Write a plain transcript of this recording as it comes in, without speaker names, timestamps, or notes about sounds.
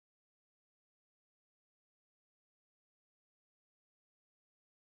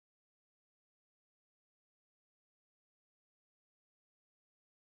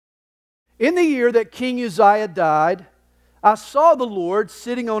In the year that King Uzziah died, I saw the Lord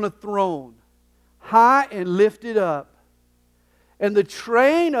sitting on a throne, high and lifted up, and the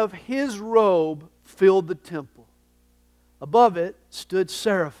train of His robe filled the temple. Above it stood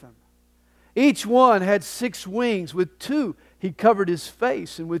seraphim. Each one had 6 wings. With 2 He covered His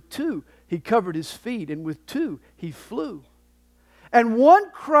face, and with 2 He covered His feet, and with 2 He flew. And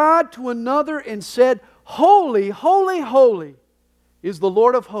one cried to another and said, Holy, holy, holy is the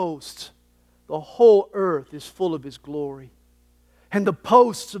Lord of hosts. The whole earth is full of His glory. And the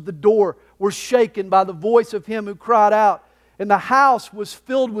posts of the door were shaken by the voice of Him who cried out, and the house was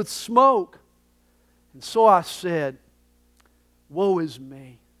filled with smoke. And so I said, Woe is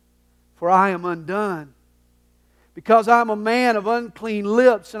me, for I am undone, because I am a man of unclean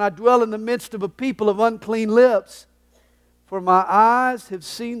lips, and I dwell in the midst of a people of unclean lips. For my eyes have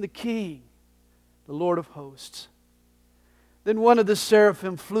seen the King, the Lord of hosts. Then one of the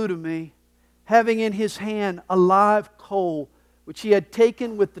seraphim flew to me, having in his hand a live coal, which he had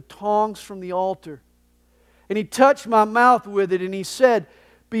taken with the tongs from the altar. And he touched my mouth with it, and he said,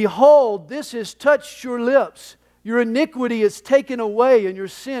 Behold, this has touched your lips. Your iniquity is taken away, and your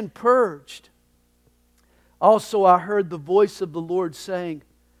sin purged. Also I heard the voice of the Lord saying,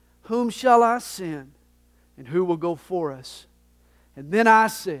 Whom shall I send, and who will go for us? And then I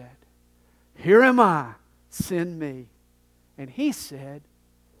said, Here am I, send me. And He said,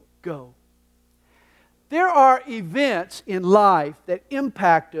 Go. There are events in life that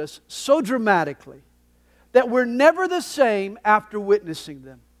impact us so dramatically that we're never the same after witnessing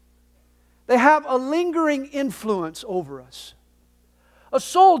them. They have a lingering influence over us. A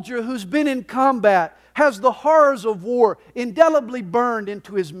soldier who's been in combat has the horrors of war indelibly burned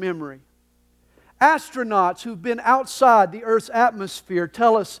into his memory. Astronauts who've been outside the Earth's atmosphere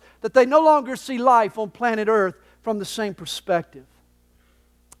tell us that they no longer see life on planet Earth from the same perspective.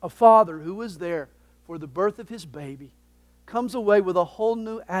 A father who was there for the birth of his baby comes away with a whole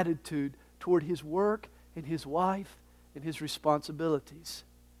new attitude toward his work and his wife and his responsibilities.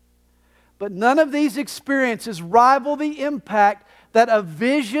 But none of these experiences rival the impact that a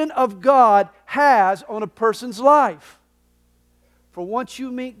vision of God has on a person's life. For once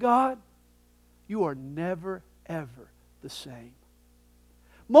you meet God, you are never, ever the same.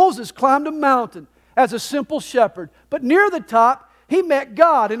 Moses climbed a mountain as a simple shepherd, but near the top, he met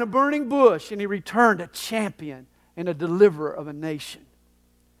God in a burning bush, and he returned a champion and a deliverer of a nation.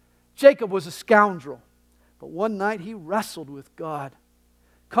 Jacob was a scoundrel, but one night he wrestled with God.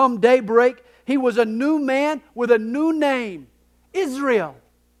 Come daybreak, he was a new man with a new name, Israel,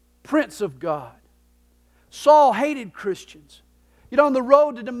 Prince of God. Saul hated Christians. Yet on the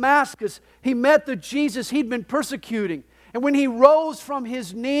road to Damascus, he met the Jesus he'd been persecuting. And when he rose from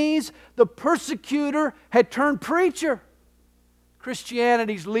his knees, the persecutor had turned preacher.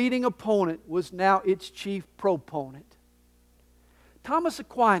 Christianity's leading opponent was now its chief proponent. Thomas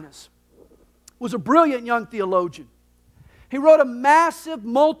Aquinas was a brilliant young theologian. He wrote a massive,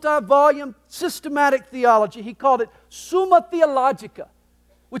 multi-volume, systematic theology. He called it Summa Theologica,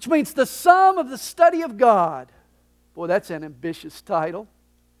 which means the sum of the study of God. Boy, that's an ambitious title.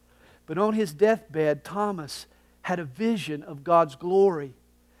 But on his deathbed, Thomas had a vision of God's glory.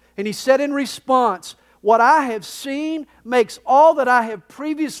 And he said in response, What I have seen makes all that I have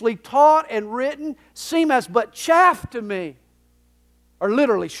previously taught and written seem as but chaff to me, or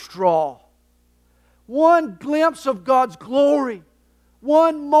literally straw. One glimpse of God's glory,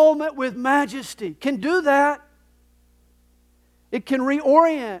 one moment with majesty can do that. It can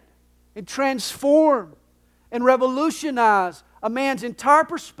reorient and transform and revolutionize a man's entire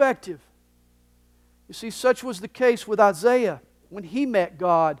perspective. You see, such was the case with Isaiah when he met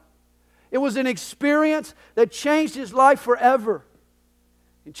God. It was an experience that changed his life forever.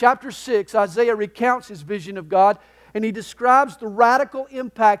 In chapter 6, Isaiah recounts his vision of God, and he describes the radical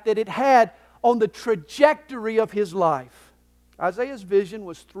impact that it had on the trajectory of his life. Isaiah's vision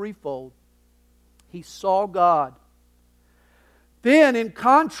was threefold. He saw God. Then, in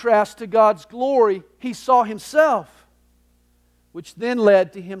contrast to God's glory, he saw himself, which then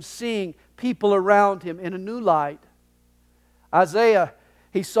led to him seeing people around him in a new light. Isaiah,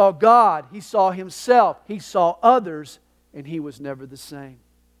 he saw God, he saw himself, he saw others, and he was never the same.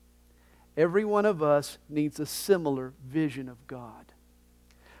 Every one of us needs a similar vision of God.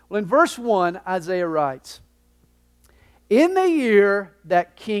 Well, in verse 1, Isaiah writes, In the year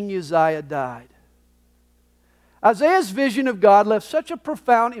that King Uzziah died. Isaiah's vision of God left such a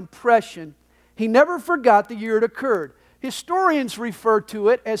profound impression, he never forgot the year it occurred. Historians refer to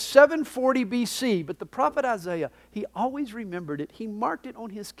it as 740 BC, but the prophet Isaiah, he always remembered it. He marked it on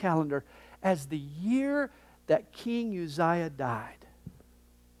his calendar as the year that King Uzziah died.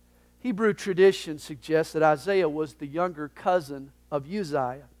 Hebrew tradition suggests that Isaiah was the younger cousin of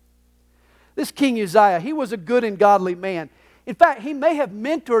Uzziah. This King Uzziah, he was a good and godly man. In fact, he may have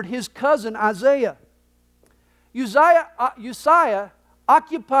mentored his cousin Isaiah. Uzziah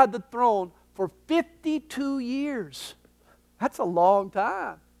occupied the throne for 52 years. That's a long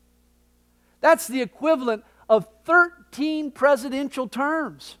time. That's the equivalent of 13 presidential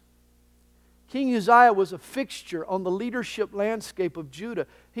terms. King Uzziah was a fixture on the leadership landscape of Judah.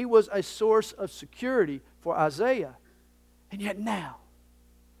 He was a source of security for Isaiah. And yet now,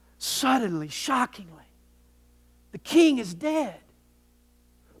 suddenly, shockingly, the king is dead.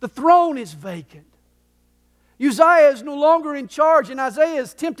 The throne is vacant. Uzziah is no longer in charge, and Isaiah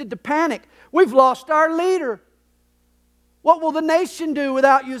is tempted to panic. We've lost our leader. What will the nation do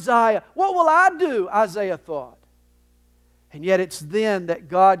without Uzziah? What will I do? Isaiah thought. And yet it's then that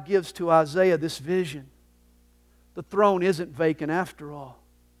God gives to Isaiah this vision. The throne isn't vacant after all.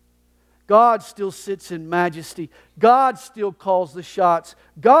 God still sits in majesty. God still calls the shots.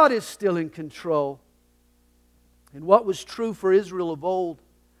 God is still in control. And what was true for Israel of old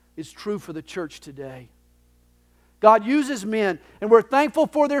is true for the church today. God uses men, and we're thankful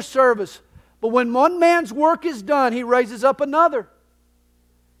for their service. But when one man's work is done, He raises up another.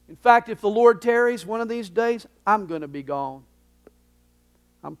 In fact, if the Lord tarries one of these days, I'm going to be gone.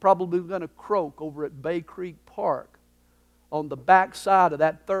 I'm probably going to croak over at Bay Creek Park on the back side of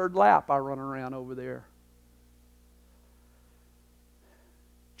that third lap I run around over there.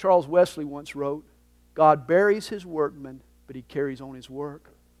 Charles Wesley once wrote, God buries His workmen, but He carries on His work.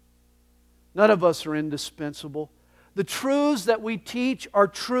 None of us are indispensable. The truths that we teach are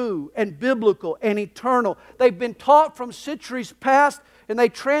true and biblical and eternal. They've been taught from centuries past, and they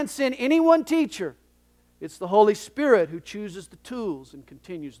transcend any one teacher. It's the Holy Spirit who chooses the tools and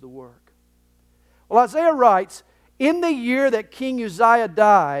continues the work. Well, Isaiah writes, in the year that King Uzziah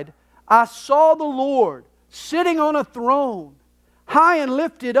died, I saw the Lord sitting on a throne, high and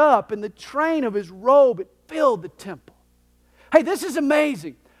lifted up, and the train of His robe, it filled the temple. Hey, this is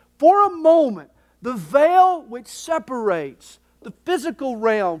amazing. For a moment, the veil which separates the physical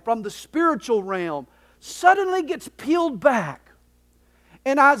realm from the spiritual realm suddenly gets peeled back.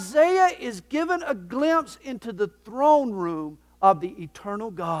 And Isaiah is given a glimpse into the throne room of the eternal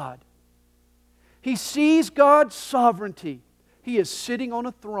God. He sees God's sovereignty. He is sitting on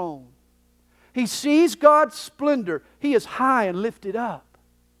a throne. He sees God's splendor. He is high and lifted up.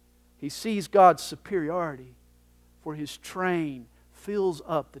 He sees God's superiority, for His train fills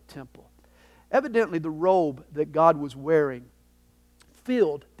up the temple. Evidently, the robe that God was wearing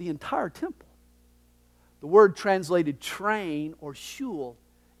filled the entire temple. The word translated train or shul,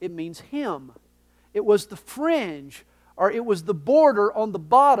 it means hem. It was the fringe, or it was the border on the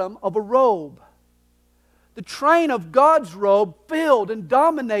bottom of a robe. The train of God's robe filled and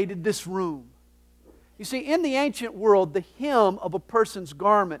dominated this room. You see, in the ancient world, the hem of a person's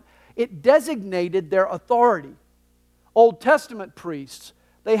garment, it designated their authority. Old Testament priests,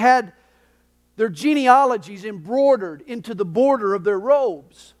 they had their genealogies embroidered into the border of their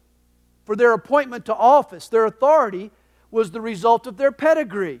robes. For their appointment to office, their authority was the result of their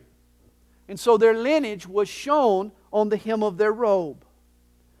pedigree. And so their lineage was shown on the hem of their robe.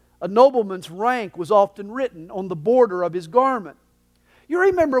 A nobleman's rank was often written on the border of his garment. You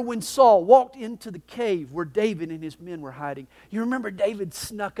remember when Saul walked into the cave where David and his men were hiding. You remember David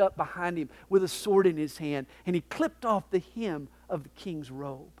snuck up behind him with a sword in his hand, and he clipped off the hem of the king's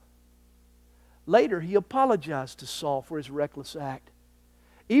robe. Later, he apologized to Saul for his reckless act.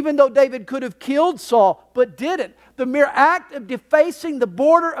 Even though David could have killed Saul, but didn't, the mere act of defacing the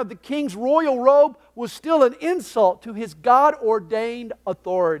border of the king's royal robe was still an insult to his God-ordained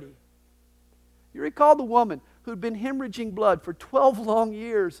authority. You recall the woman who'd been hemorrhaging blood for 12 long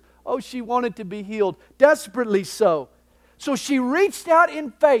years. Oh, she wanted to be healed, desperately so. So she reached out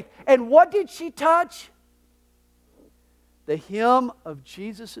in faith, and what did she touch? The hem of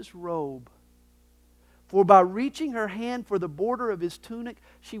Jesus' robe. For by reaching her hand for the border of His tunic,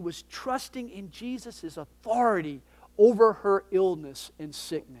 she was trusting in Jesus' authority over her illness and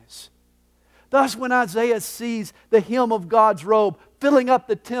sickness. Thus, when Isaiah sees the hem of God's robe filling up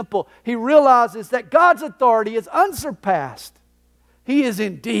the temple, he realizes that God's authority is unsurpassed. He is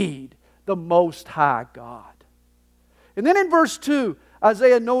indeed the Most High God. And then in verse 2,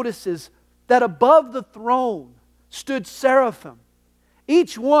 Isaiah notices that above the throne stood seraphim.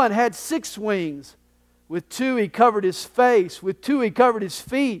 Each one had 6 wings. With 2 he covered his face, with 2 he covered his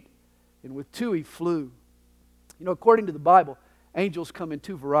feet, and with 2 he flew. You know, according to the Bible, angels come in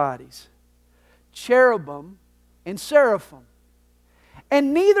 2 varieties: cherubim and seraphim.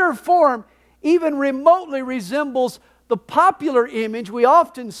 And neither form even remotely resembles the popular image we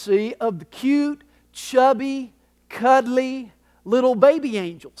often see of the cute, chubby, cuddly little baby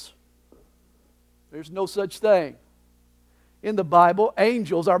angels. There's no such thing. In the Bible,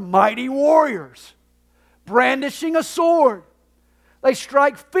 angels are mighty warriors, brandishing a sword. They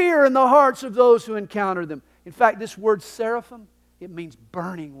strike fear in the hearts of those who encounter them. In fact, this word seraphim, it means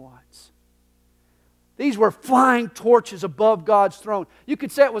burning ones. These were flying torches above God's throne. You could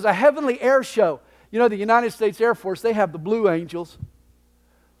say it was a heavenly air show. You know, the United States Air Force, they have the blue angels.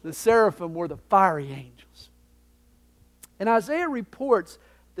 The seraphim were the fiery angels. And Isaiah reports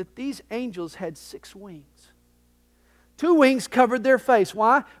that these angels had 6 wings. 2 wings covered their face.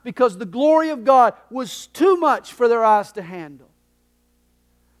 Why? Because the glory of God was too much for their eyes to handle.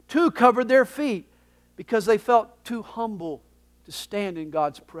 2 covered their feet because they felt too humble to stand in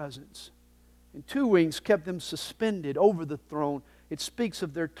God's presence. And 2 wings kept them suspended over the throne. It speaks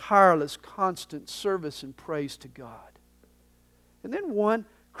of their tireless, constant service and praise to God. And then one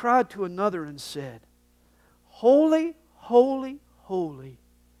cried to another and said, "Holy, holy, holy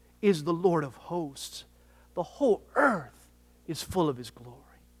is the Lord of hosts. The whole earth is full of His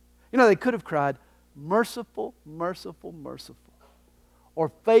glory." You know, they could have cried, "Merciful, merciful, merciful."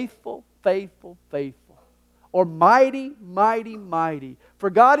 Or "Faithful, faithful, faithful." Or "Mighty, mighty, mighty." For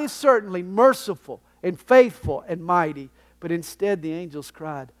God is certainly merciful and faithful and mighty. But instead the angels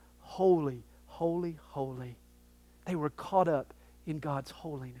cried, "Holy, holy, holy." They were caught up in God's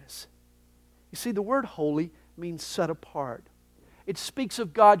holiness. You see, the word holy means set apart. It speaks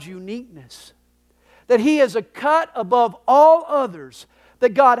of God's uniqueness. That He is a cut above all others.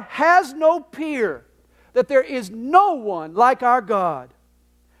 That God has no peer. That there is no one like our God.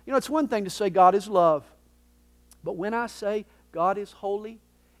 You know, it's one thing to say God is love. But when I say God is holy,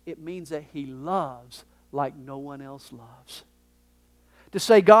 it means that He loves like no one else loves. To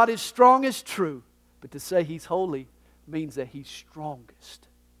say God is strong is true, but to say He's holy means that He's strongest.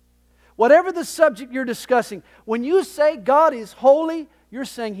 Whatever the subject you're discussing, when you say God is holy, you're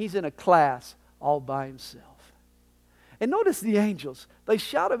saying He's in a class all by Himself. And notice the angels. They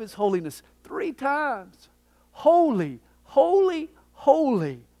shout of His holiness 3 times. Holy, holy,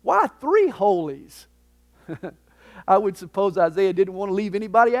 holy. Why 3 holies? I would suppose Isaiah didn't want to leave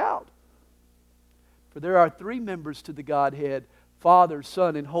anybody out. For there are 3 members to the Godhead, Father,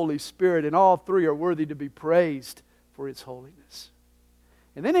 Son, and Holy Spirit, and all 3 are worthy to be praised for His holiness.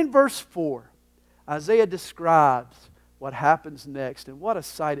 And then in verse 4, Isaiah describes what happens next, and what a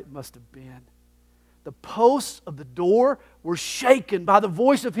sight it must have been. The posts of the door were shaken by the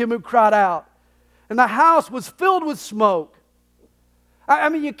voice of him who cried out, and the house was filled with smoke. I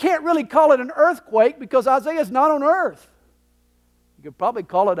mean, you can't really call it an earthquake because Isaiah's not on earth. You could probably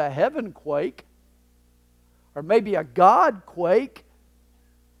call it a heaven quake, or maybe a God quake.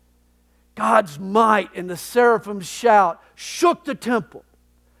 God's might and the seraphim's shout shook the temple.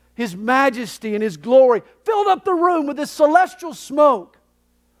 His majesty and His glory filled up the room with this celestial smoke.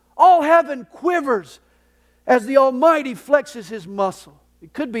 All heaven quivers as the Almighty flexes His muscle.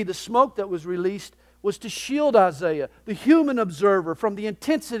 It could be the smoke that was released was to shield Isaiah, the human observer, from the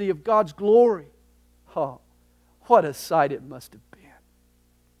intensity of God's glory. Oh, what a sight it must have been.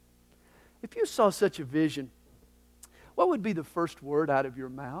 If you saw such a vision, what would be the first word out of your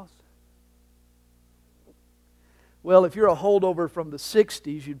mouth? Well, if you're a holdover from the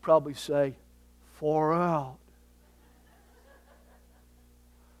 60s, you'd probably say, "Far out."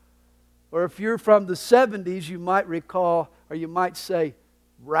 Or if you're from the 70s, you might recall, or you might say,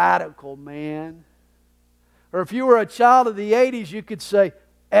 "Radical, man." Or if you were a child of the 80s, you could say,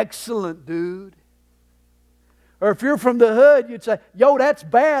 "Excellent, dude." Or if you're from the hood, you'd say, "Yo, that's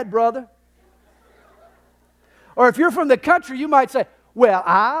bad, brother." Or if you're from the country, you might say, "Well,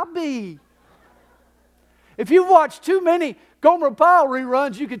 I'll be." If you've watched too many Gomer Pyle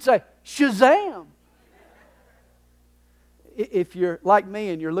reruns, you could say, "Shazam." If you're like me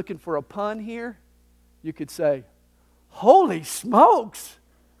and you're looking for a pun here, you could say, "Holy smokes."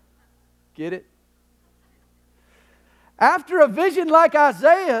 Get it? After a vision like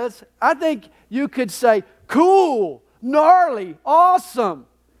Isaiah's, I think you could say, "Cool, gnarly, awesome."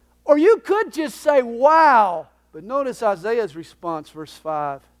 Or you could just say, "Wow." But notice Isaiah's response, verse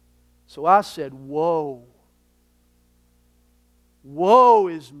 5. "So I said, woe. Woe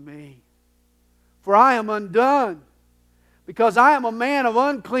is me, for I am undone, because I am a man of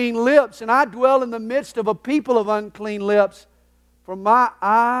unclean lips, and I dwell in the midst of a people of unclean lips. For my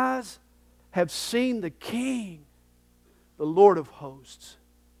eyes have seen the King, the Lord of hosts."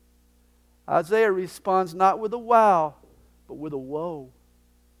 Isaiah responds not with a wow, but with a woe.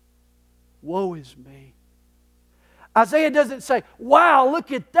 Woe is me. Isaiah doesn't say, "Wow,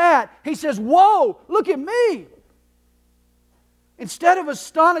 look at that." He says, "Whoa, look at me." Instead of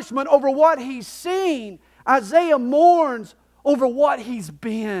astonishment over what he's seen, Isaiah mourns over what he's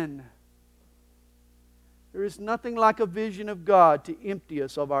been. There is nothing like a vision of God to empty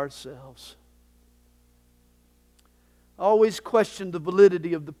us of ourselves. I always question the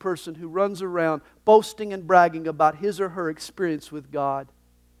validity of the person who runs around boasting and bragging about his or her experience with God.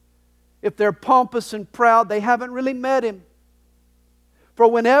 If they're pompous and proud, they haven't really met Him. For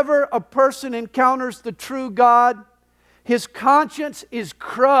whenever a person encounters the true God, his conscience is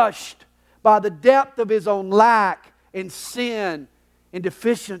crushed by the depth of his own lack and sin and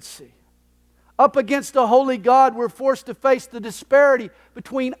deficiency. Up against the holy God, we're forced to face the disparity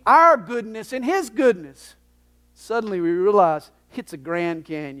between our goodness and His goodness. Suddenly we realize it's a Grand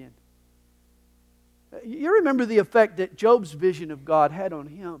Canyon. You remember the effect that Job's vision of God had on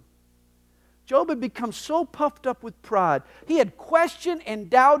him. Job had become so puffed up with pride. He had questioned and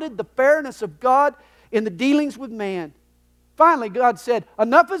doubted the fairness of God in the dealings with man. Finally, God said,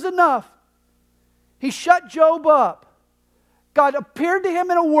 enough is enough. He shut Job up. God appeared to him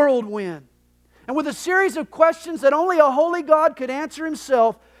in a whirlwind. And with a series of questions that only a holy God could answer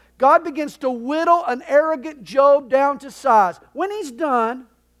Himself, God begins to whittle an arrogant Job down to size. When he's done,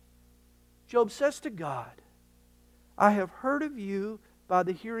 Job says to God, I have heard of you by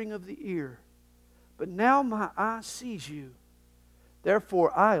the hearing of the ear, but now my eye sees you.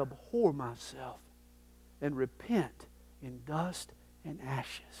 Therefore I abhor myself and repent in dust and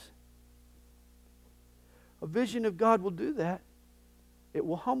ashes. A vision of God will do that. It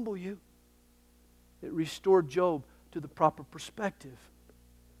will humble you. It restored Job to the proper perspective.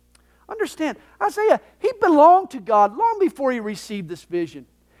 Understand, Isaiah, he belonged to God long before he received this vision.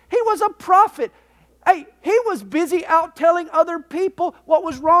 He was a prophet. Hey, he was busy out telling other people what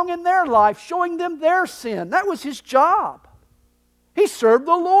was wrong in their life, showing them their sin. That was his job. He served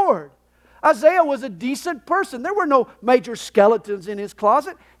the Lord. Isaiah was a decent person. There were no major skeletons in his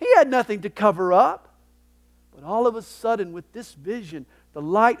closet. He had nothing to cover up. But all of a sudden, with this vision, the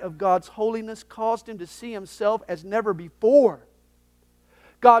light of God's holiness caused him to see himself as never before.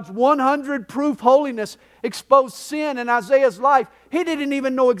 God's 100 proof holiness exposed sin in Isaiah's life he didn't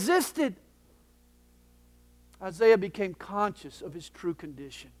even know existed. Isaiah became conscious of his true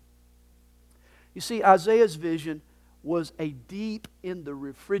condition. You see, Isaiah's vision was a deep in the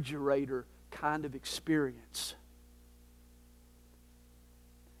refrigerator kind of experience.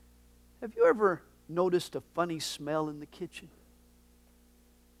 Have you ever noticed a funny smell in the kitchen?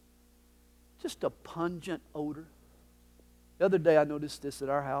 Just a pungent odor. The other day I noticed this at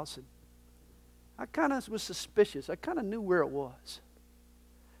our house, and I kind of was suspicious. I kind of knew where it was.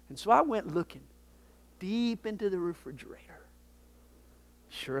 And so I went looking deep into the refrigerator.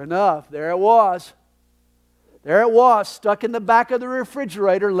 Sure enough, there it was. There it was, stuck in the back of the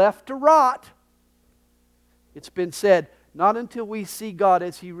refrigerator, left to rot. It's been said, not until we see God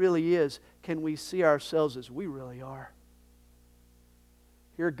as He really is can we see ourselves as we really are.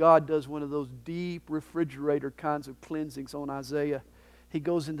 Here God does one of those deep refrigerator kinds of cleansings on Isaiah. He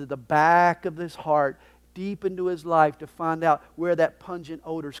goes into the back of his heart, deep into his life to find out where that pungent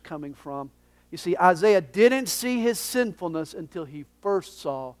odor's coming from. You see, Isaiah didn't see his sinfulness until he first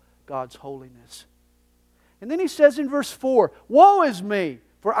saw God's holiness. And then he says in verse 4, woe is me,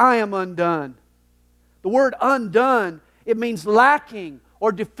 for I am undone. The word undone, it means lacking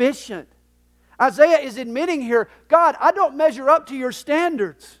or deficient. Isaiah is admitting here, God, I don't measure up to your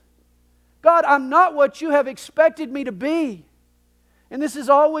standards. God, I'm not what you have expected me to be. And this is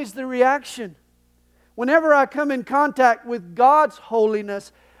always the reaction. Whenever I come in contact with God's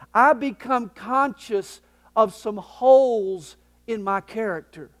holiness, I become conscious of some holes in my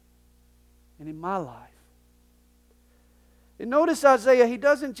character and in my life. And notice Isaiah, he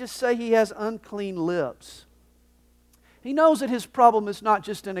doesn't just say he has unclean lips. He knows that his problem is not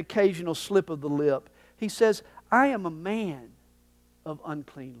just an occasional slip of the lip. He says, I am a man of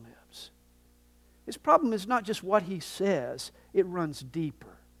unclean lips. His problem is not just what he says, it runs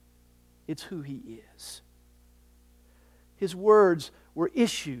deeper. It's who he is. His words were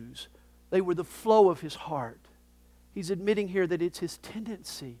issues. They were the flow of his heart. He's admitting here that it's his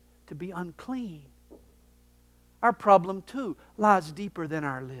tendency to be unclean. Our problem, too, lies deeper than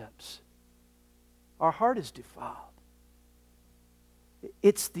our lips. Our heart is defiled.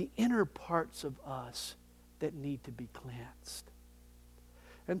 It's the inner parts of us that need to be cleansed.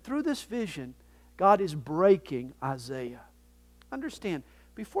 And through this vision, God is breaking Isaiah. Understand,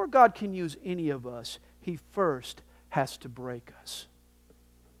 before God can use any of us, He first has to break us.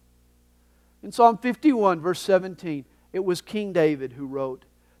 In Psalm 51, verse 17, it was King David who wrote,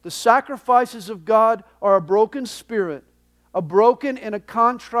 the sacrifices of God are a broken spirit, a broken and a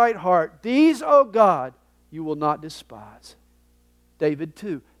contrite heart. These, O God, you will not despise. David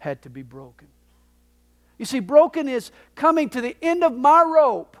too had to be broken. You see, broken is coming to the end of my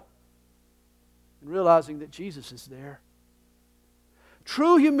rope and realizing that Jesus is there.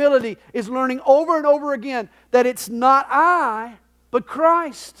 True humility is learning over and over again that it's not I, but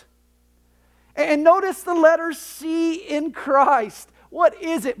Christ. And notice the letter C in Christ. What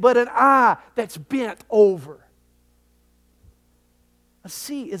is it but an I that's bent over? A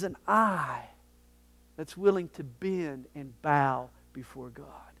C is an I that's willing to bend and bow before God.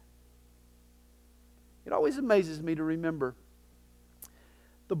 It always amazes me to remember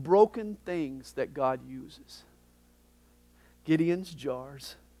the broken things that God uses. Gideon's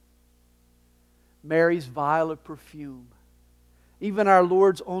jars, Mary's vial of perfume, even our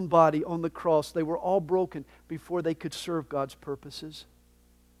Lord's own body on the cross, they were all broken before they could serve God's purposes.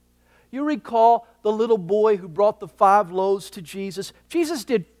 You recall the little boy who brought the 5 loaves to Jesus? Jesus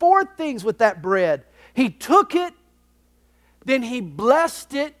did 4 things with that bread. He took it, then He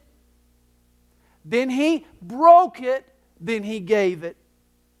blessed it, then He broke it, then He gave it.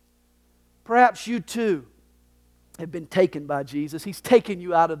 Perhaps you too have been taken by Jesus. He's taken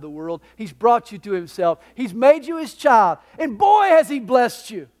you out of the world. He's brought you to Himself. He's made you His child. And boy, has He blessed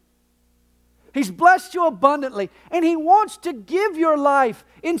you. He's blessed you abundantly. And He wants to give your life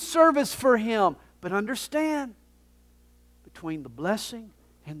in service for Him. But understand, between the blessing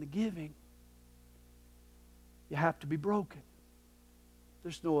and the giving, you have to be broken.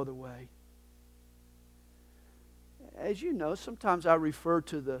 There's no other way. As you know, sometimes I refer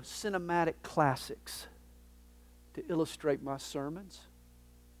to the cinematic classics to illustrate my sermons.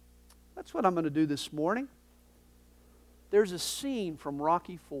 That's what I'm going to do this morning. There's a scene from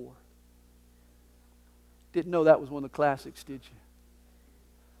Rocky IV. Didn't know that was one of the classics, did you?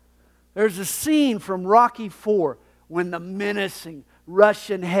 There's a scene from Rocky IV when the menacing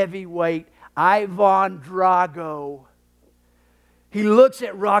Russian heavyweight Ivan Drago, he looks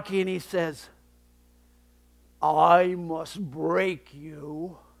at Rocky and he says, "I must break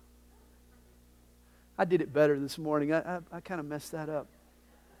you." I did it better this morning. I kind of messed that up.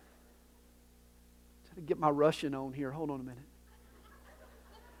 Try to get my Russian on here. Hold on a minute.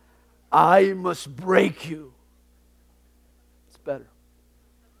 "I must break you." It's better.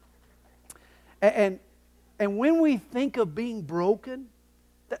 And when we think of being broken,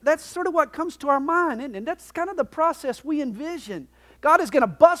 that's sort of what comes to our mind, isn't it? And that's kind of the process we envision. God is going to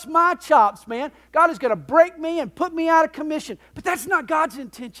bust my chops, man. God is going to break me and put me out of commission. But that's not God's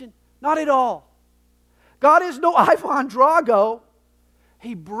intention. Not at all. God is no Ivan Drago.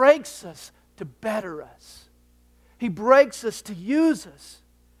 He breaks us to better us. He breaks us to use us.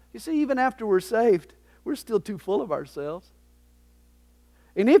 You see, even after we're saved, we're still too full of ourselves.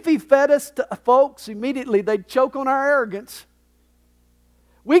 And if He fed us to folks, immediately they'd choke on our arrogance.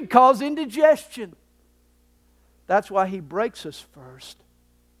 We'd cause indigestion. That's why He breaks us first,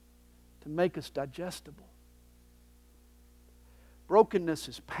 to make us digestible. Brokenness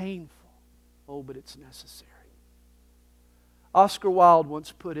is painful. Oh, but it's necessary. Oscar Wilde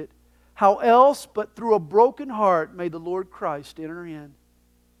once put it, "How else but through a broken heart may the Lord Christ enter in?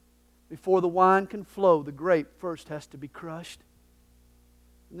 Before the wine can flow, the grape first has to be crushed."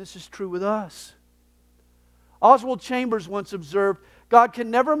 And this is true with us. Oswald Chambers once observed, God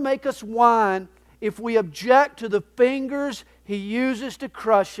can never make us wine if we object to the fingers He uses to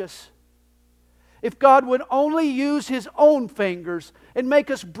crush us. If God would only use His own fingers and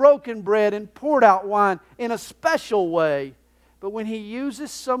make us broken bread and poured out wine in a special way. But when He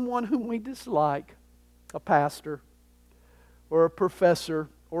uses someone whom we dislike, a pastor or a professor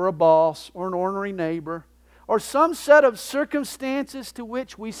or a boss or an ornery neighbor, or some set of circumstances to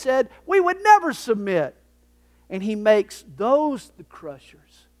which we said we would never submit, and He makes those the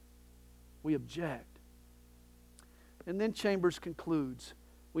crushers, we object. And then Chambers concludes,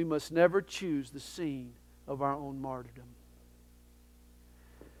 we must never choose the scene of our own martyrdom.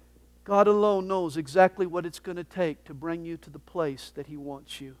 God alone knows exactly what it's going to take to bring you to the place that He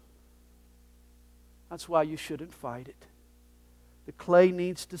wants you. That's why you shouldn't fight it. The clay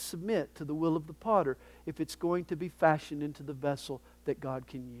needs to submit to the will of the potter if it's going to be fashioned into the vessel that God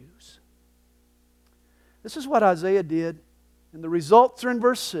can use. This is what Isaiah did, and the results are in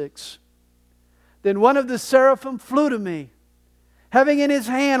verse 6. Then one of the seraphim flew to me, having in his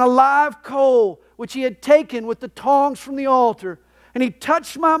hand a live coal, which he had taken with the tongs from the altar. And he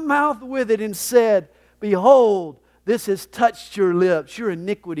touched my mouth with it and said, "Behold, this has touched your lips. Your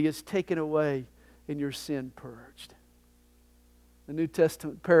iniquity is taken away and your sin purged." The New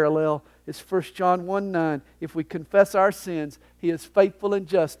Testament parallel is 1 John 1:9. If we confess our sins, He is faithful and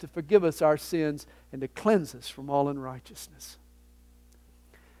just to forgive us our sins and to cleanse us from all unrighteousness.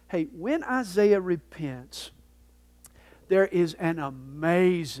 Hey, when Isaiah repents, there is an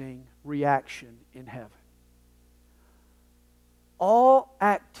amazing reaction in heaven. All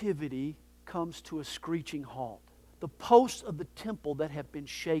activity comes to a screeching halt. The posts of the temple that have been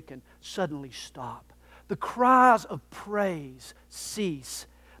shaken suddenly stop. The cries of praise cease.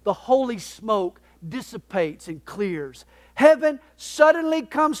 The holy smoke dissipates and clears. Heaven suddenly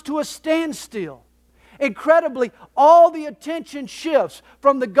comes to a standstill. Incredibly, all the attention shifts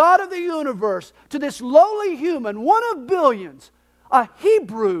from the God of the universe to this lowly human, one of billions, a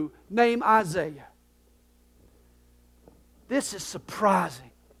Hebrew named Isaiah. This is surprising.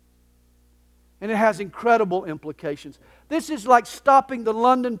 And it has incredible implications. This is like stopping the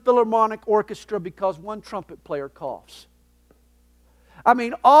London Philharmonic Orchestra because one trumpet player coughs. I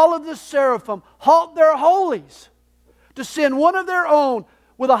mean, all of the seraphim halt their holies to send one of their own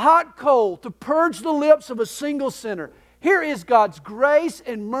with a hot coal to purge the lips of a single sinner. Here is God's grace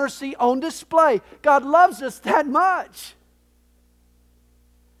and mercy on display. God loves us that much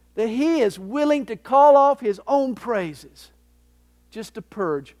that He is willing to call off His own praises just to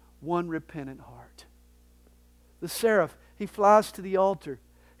purge one repentant heart. The seraph, he flies to the altar.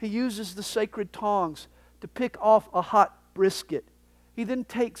 He uses the sacred tongs to pick off a hot brisket. He then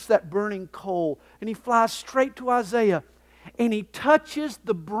takes that burning coal and he flies straight to Isaiah and he touches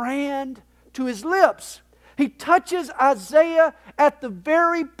the brand to his lips. He touches Isaiah at the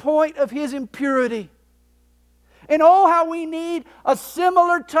very point of his impurity. And oh, how we need a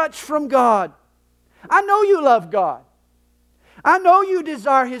similar touch from God. I know you love God. I know you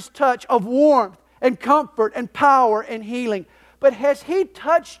desire His touch of warmth and comfort and power and healing. But has He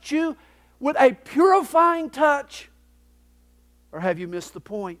touched you with a purifying touch? Or have you missed the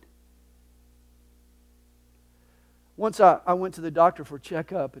point? Once I went to the doctor for a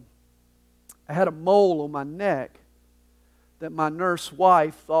checkup and I had a mole on my neck that my nurse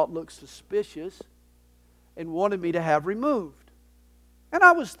wife thought looked suspicious and wanted me to have removed. And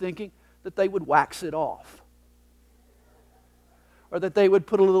I was thinking that they would wax it off. Or that they would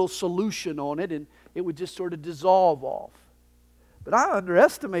put a little solution on it and it would just sort of dissolve off. But I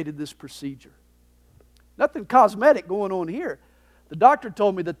underestimated this procedure. Nothing cosmetic going on here. The doctor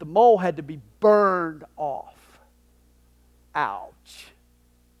told me that the mole had to be burned off. Ouch.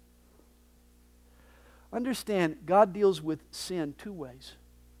 Understand, God deals with sin two ways.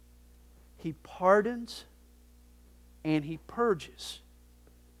 He pardons and He purges.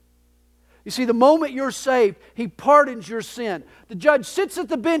 You see, the moment you're saved, He pardons your sin. The judge sits at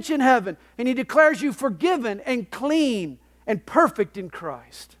the bench in heaven and He declares you forgiven and clean and perfect in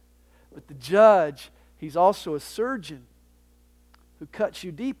Christ. But the judge, He's also a surgeon who cuts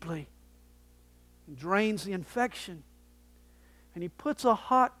you deeply and drains the infection. And He puts a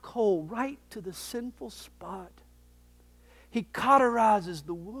hot coal right to the sinful spot. He cauterizes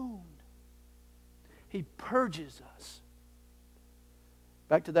the wound. He purges us.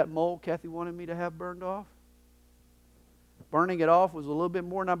 Back to that mole Kathy wanted me to have burned off. Burning it off was a little bit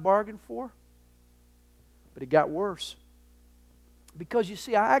more than I bargained for. But it got worse. Because you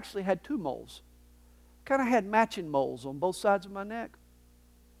see, I actually had two moles. Kind of had matching moles on both sides of my neck.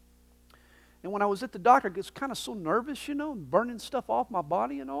 And when I was at the doctor, I was kind of so nervous, burning stuff off my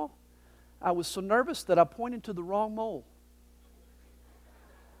body and all. I was so nervous that I pointed to the wrong mole.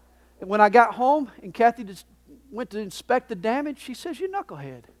 And when I got home and Kathy just went to inspect the damage, she says, "You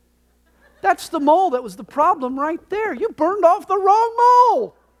knucklehead. That's the mole that was the problem right there. You burned off the wrong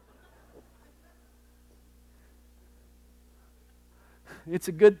mole." It's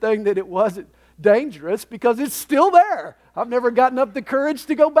a good thing that it wasn't dangerous because it's still there. I've never gotten up the courage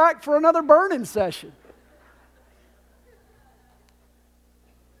to go back for another burning session.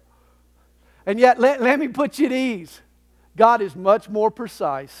 And yet, let me put you at ease. God is much more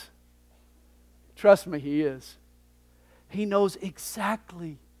precise. Trust me, He is. He knows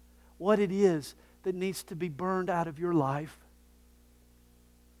exactly what it is that needs to be burned out of your life.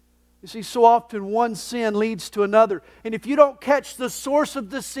 You see, so often one sin leads to another. And if you don't catch the source of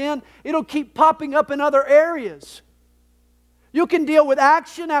the sin, it'll keep popping up in other areas. You can deal with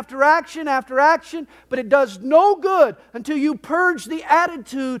action after action after action, but it does no good until you purge the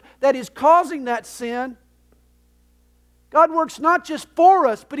attitude that is causing that sin. God works not just for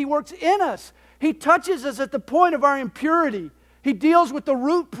us, but He works in us. He touches us at the point of our impurity. He deals with the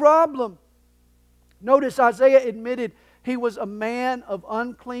root problem. Notice Isaiah admitted he was a man of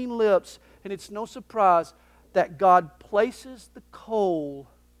unclean lips, and it's no surprise that God places the coal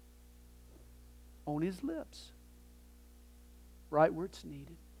on his lips, right where it's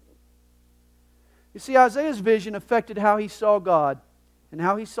needed. You see, Isaiah's vision affected how he saw God and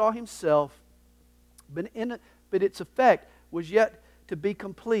how he saw himself, but its effect was yet to be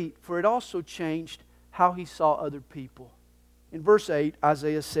complete, for it also changed how he saw other people. In verse 8,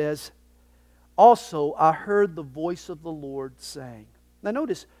 Isaiah says, "Also I heard the voice of the Lord saying." Now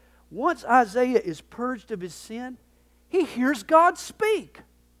notice, once Isaiah is purged of his sin, he hears God speak.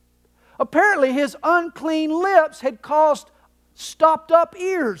 Apparently his unclean lips had caused stopped up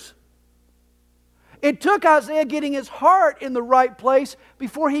ears. It took Isaiah getting his heart in the right place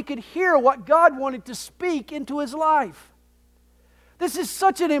before he could hear what God wanted to speak into his life. This is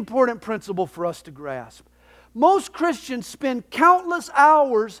such an important principle for us to grasp. Most Christians spend countless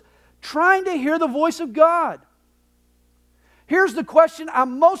hours trying to hear the voice of God. Here's the question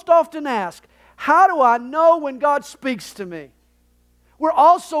I'm most often asked: how do I know when God speaks to me? We're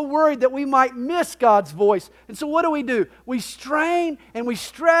also worried that we might miss God's voice. And so what do? We strain and we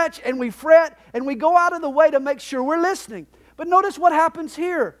stretch and we fret and we go out of the way to make sure we're listening. But notice what happens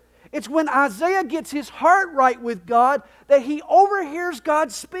here. It's when Isaiah gets his heart right with God that he overhears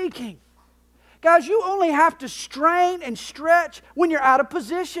God speaking. Guys, you only have to strain and stretch when you're out of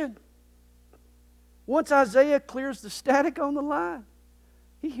position. Once Isaiah clears the static on the line,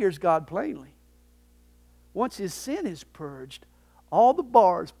 he hears God plainly. Once his sin is purged, all the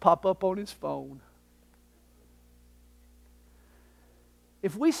bars pop up on his phone.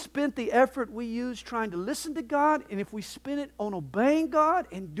 If we spent the effort we use trying to listen to God, and if we spent it on obeying God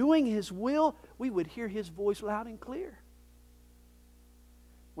and doing His will, we would hear His voice loud and clear.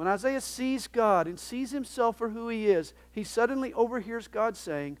 When Isaiah sees God and sees himself for who he is, he suddenly overhears God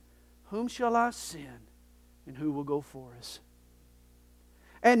saying, "Whom shall I send, and who will go for us?"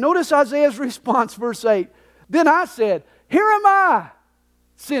 And notice Isaiah's response, verse 8. "Then I said, Here am I,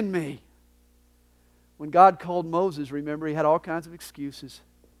 send me." When God called Moses, remember, he had all kinds of excuses.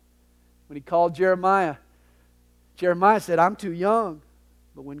 When he called Jeremiah, Jeremiah said, "I'm too young."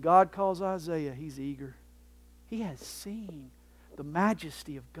 But when God calls Isaiah, he's eager. He has seen the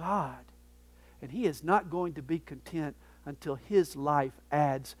majesty of God, and he is not going to be content until his life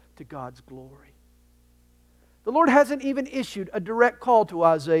adds to God's glory. The Lord hasn't even issued a direct call to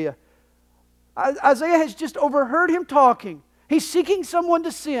Isaiah. Isaiah has just overheard him talking. He's seeking someone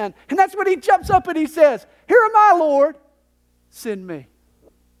to send. And that's when he jumps up and he says, "Here am I, Lord. Send me."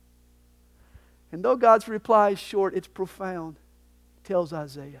 And though God's reply is short, it's profound. It tells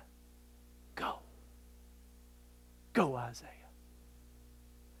Isaiah, "Go. Go, Isaiah."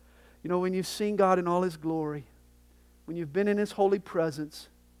 You know, when you've seen God in all His glory, when you've been in His holy presence,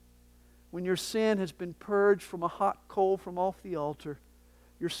 when your sin has been purged from a hot coal from off the altar,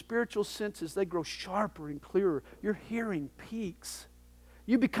 your spiritual senses, they grow sharper and clearer. Your hearing peaks.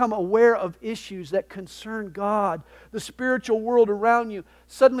 You become aware of issues that concern God. The spiritual world around you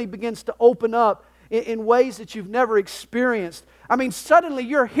suddenly begins to open up in ways that you've never experienced. I mean, suddenly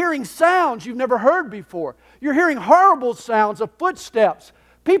you're hearing sounds you've never heard before. You're hearing horrible sounds of footsteps.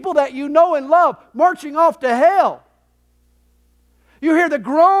 People that you know and love marching off to hell. You hear the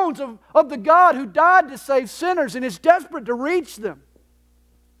groans of the God who died to save sinners and is desperate to reach them.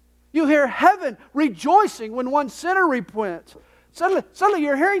 You hear heaven rejoicing when one sinner repents. Suddenly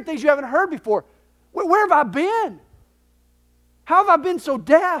you're hearing things you haven't heard before. Where have I been? How have I been so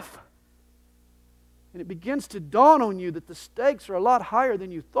deaf? And it begins to dawn on you that the stakes are a lot higher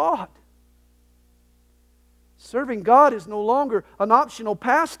than you thought. Serving God is no longer an optional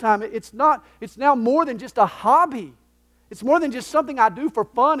pastime. It's now more than just a hobby. It's more than just something I do for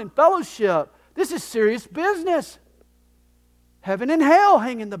fun and fellowship. This is serious business. Heaven and hell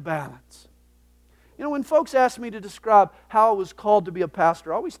hang in the balance. You know, when folks ask me to describe how I was called to be a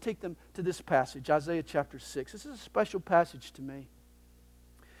pastor, I always take them to this passage, Isaiah chapter 6. This is a special passage to me.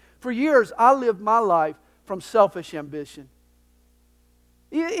 For years, I lived my life from selfish ambition.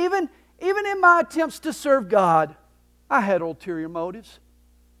 Even in my attempts to serve God, I had ulterior motives.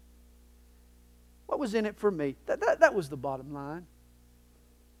 What was in it for me? That was the bottom line.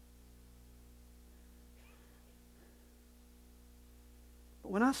 But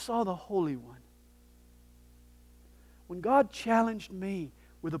when I saw the Holy One, when God challenged me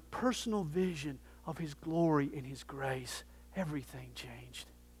with a personal vision of His glory and His grace, everything changed.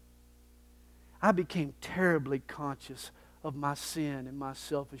 I became terribly conscious of my sin and my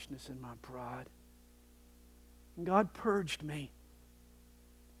selfishness and my pride. And God purged me.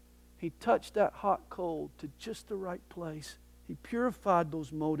 He touched that hot coal to just the right place. He purified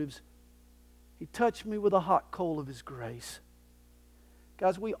those motives. He touched me with a hot coal of His grace.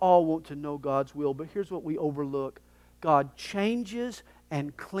 Guys, we all want to know God's will, but here's what we overlook. God changes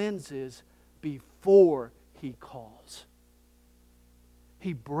and cleanses before He calls.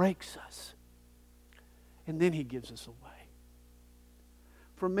 He breaks us, and then He gives us away.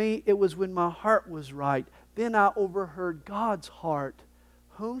 For me, it was when my heart was right. Then I overheard God's heart.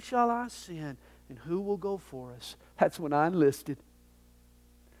 Whom shall I send, and who will go for us? That's when I enlisted.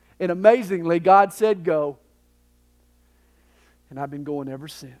 And amazingly, God said go. And I've been going ever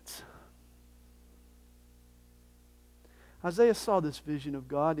since. Isaiah saw this vision of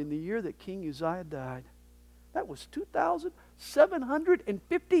God in the year that King Uzziah died. That was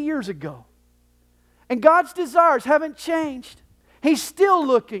 2,750 years ago. And God's desires haven't changed. He's still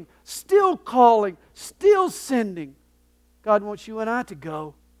looking, still calling, still sending. God wants you and I to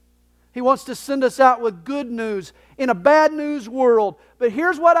go. He wants to send us out with good news in a bad news world. But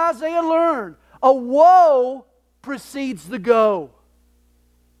here's what Isaiah learned. A woe precedes the go.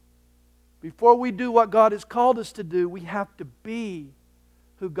 Before we do what God has called us to do, we have to be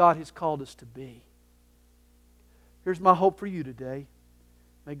who God has called us to be. Here's my hope for you today.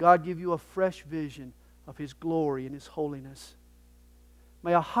 May God give you a fresh vision of His glory and His holiness.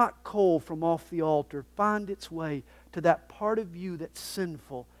 May a hot coal from off the altar find its way to that part of you that's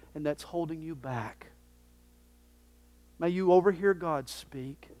sinful and that's holding you back. May you overhear God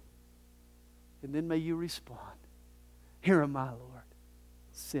speak, and then may you respond. Here am I, Lord.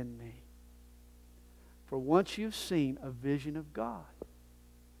 Send me. For once you've seen a vision of God,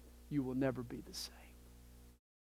 you will never be the same.